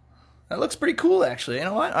 That looks pretty cool, actually. You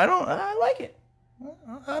know what? I like it.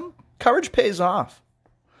 Courage pays off.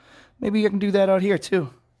 Maybe I can do that out here too.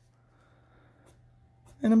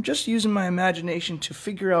 And I'm just using my imagination to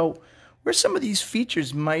figure out where some of these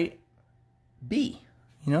features might be.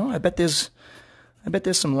 You know, I bet there's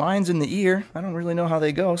some lines in the ear. I don't really know how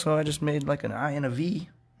they go, so I just made like an I and a V.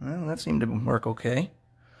 Well, that seemed to work okay.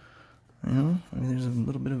 You know, I mean, there's a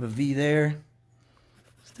little bit of a V there.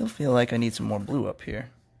 Still feel like I need some more blue up here.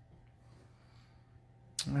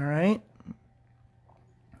 All right.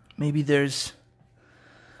 Maybe there's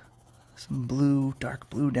some blue,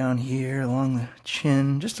 dark blue down here along the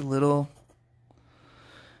chin, just a little.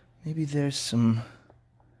 Maybe there's some,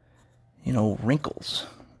 you know, wrinkles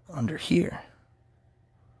under here.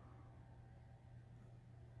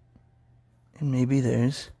 And maybe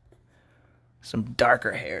there's some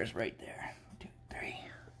darker hairs right there. 1, 2, 3.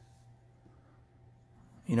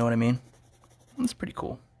 You know what I mean? That's pretty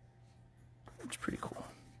cool. It's pretty cool.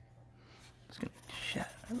 Just gonna shadow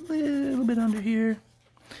a little bit under here.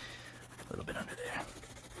 A little bit under there.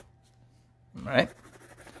 Alright.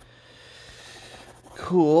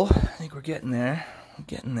 Cool. I think we're getting there. We're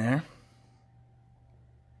getting there.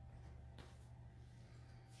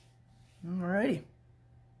 Alrighty.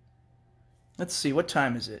 Let's see, what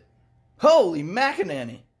time is it? Holy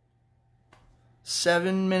macanani!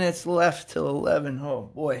 7 minutes left till 11. Oh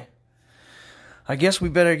boy. I guess we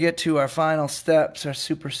better get to our final steps, our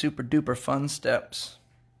super duper fun steps.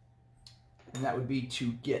 And that would be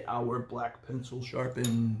to get our black pencil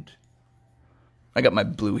sharpened. I got my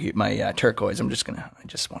blue here, my turquoise. I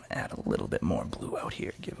just want to add a little bit more blue out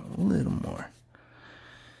here. Give him a little more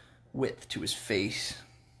width to his face.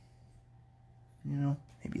 You know,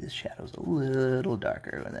 maybe the shadow's a little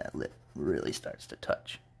darker when that lip really starts to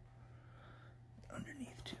touch.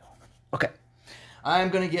 Underneath too. Okay. I'm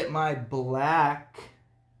going to get my black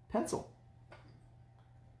pencil.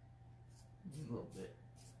 A little bit.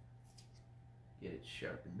 Get it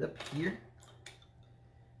sharpened up here.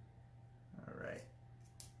 All right.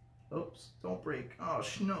 Oops, don't break. Oh,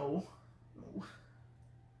 no.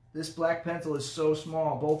 This black pencil is so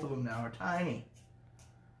small. Both of them now are tiny.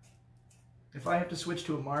 If I have to switch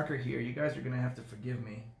to a marker here, you guys are going to have to forgive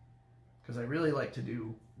me. Because I really like to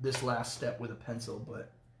do this last step with a pencil,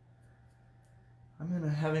 but I'm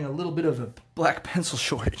having a little bit of a black pencil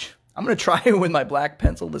shortage. I'm going to try it with my black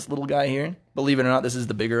pencil, this little guy here. Believe it or not, this is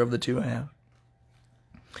the bigger of the two I have.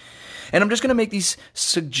 And I'm just going to make these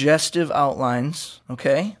suggestive outlines,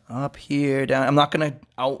 okay? Up here, down. I'm not going to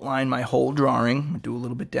outline my whole drawing. I'm going to do a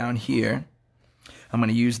little bit down here. I'm going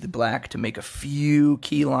to use the black to make a few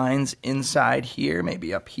key lines inside here,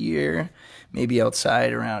 maybe up here, maybe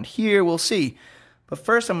outside around here. We'll see. But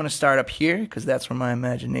first I'm going to start up here because that's where my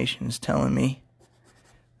imagination is telling me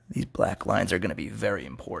these black lines are going to be very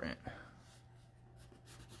important.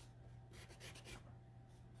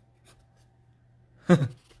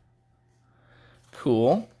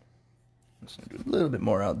 Cool. I'm just going to do a little bit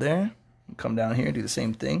more out there. Come down here and do the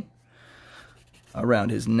same thing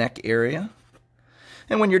around his neck area.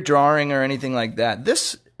 And when you're drawing or anything like that,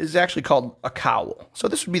 this is actually called a cowl. So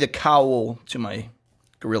this would be the cowl to my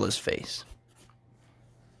gorilla's face.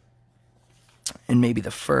 And maybe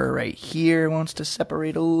the fur right here wants to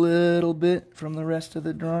separate a little bit from the rest of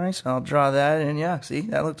the drawing. So I'll draw that, and yeah, see,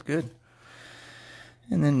 that looks good.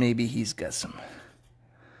 And then maybe he's got some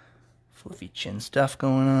fluffy chin stuff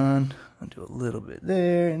going on. I'll do a little bit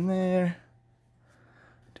there and there.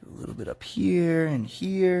 Do a little bit up here and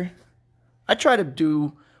here. I try to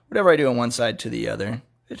do whatever I do on one side to the other.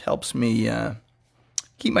 It helps me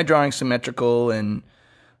keep my drawing symmetrical, and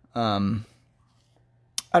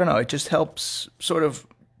I don't know, it just helps sort of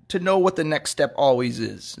to know what the next step always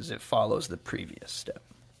is, as it follows the previous step.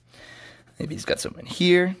 Maybe he's got some in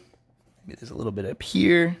here. Maybe there's a little bit up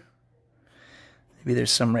here. Maybe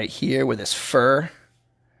there's some right here where this fur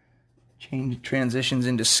transitions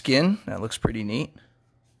into skin. That looks pretty neat.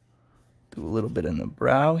 Do a little bit in the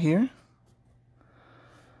brow here.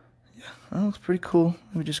 That looks pretty cool.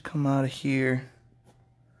 Let me just come out of here.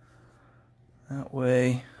 That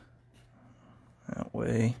way. That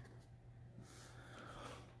way.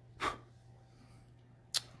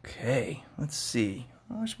 Okay, let's see.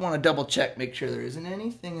 I just want to double check, make sure there isn't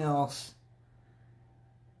anything else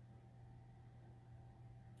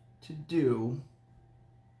to do.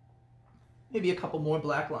 Maybe a couple more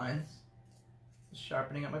black lines. Just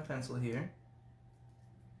sharpening up my pencil here.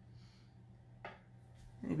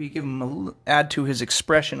 Maybe give him add to his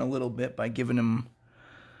expression a little bit by giving him,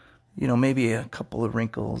 you know, maybe a couple of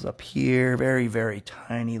wrinkles up here. Very, very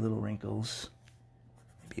tiny little wrinkles.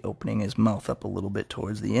 Maybe opening his mouth up a little bit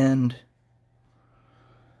towards the end.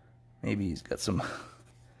 Maybe he's got some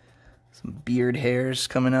beard hairs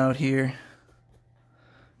coming out here.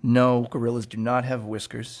 No, gorillas do not have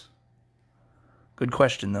whiskers. Good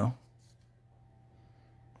question, though.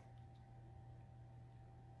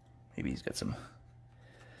 Maybe he's got some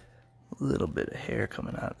little bit of hair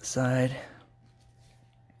coming out the side.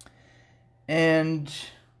 And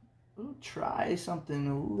we'll try something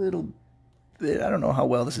a little bit. I don't know how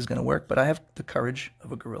well this is going to work, but I have the courage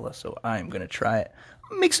of a gorilla, so I'm going to try it.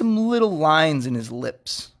 I'll make some little lines in his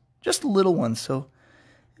lips. Just little ones, so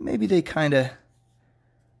maybe they kind of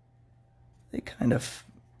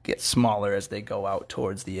get smaller as they go out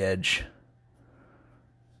towards the edge.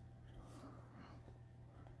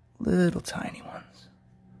 Little tiny ones.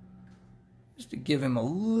 Just to give him a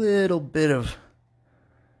little bit of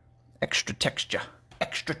extra texture.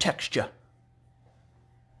 Extra texture.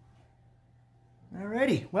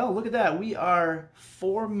 Alrighty. Well, look at that. We are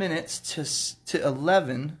 4 minutes to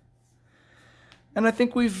 11. And I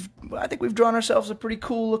think we've drawn ourselves a pretty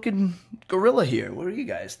cool looking gorilla here. What do you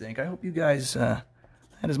guys think? I hope you guys had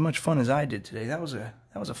as much fun as I did today. That was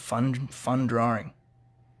a fun drawing.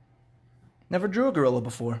 Never drew a gorilla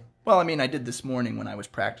before. Well, I mean, I did this morning when I was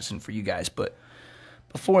practicing for you guys, but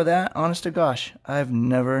before that, honest to gosh, I've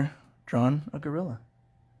never drawn a gorilla.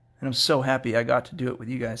 And I'm so happy I got to do it with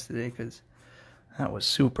you guys today because that was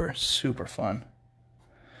super, super fun.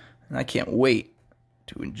 And I can't wait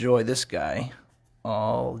to enjoy this guy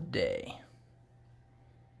all day.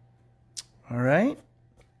 All right.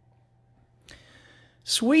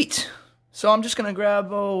 Sweet. So I'm just going to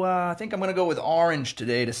grab, I think I'm going to go with orange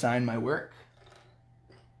today to sign my work.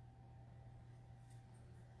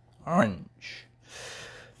 Orange.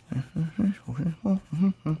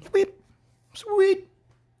 Sweet. Sweet.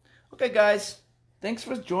 Okay, guys. Thanks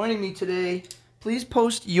for joining me today. Please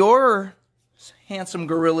post your handsome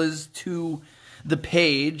gorillas to the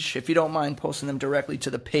page. If you don't mind posting them directly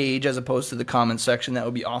to the page as opposed to the comment section, that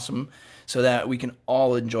would be awesome so that we can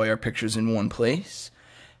all enjoy our pictures in one place.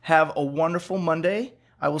 Have a wonderful Monday.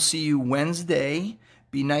 I will see you Wednesday.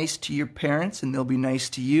 Be nice to your parents and they'll be nice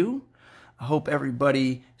to you. I hope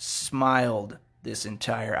everybody smiled this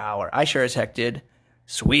entire hour. I sure as heck did.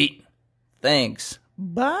 Sweet. Thanks.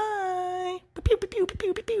 Bye. Pew, pew, pew,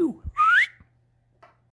 pew, pew, pew.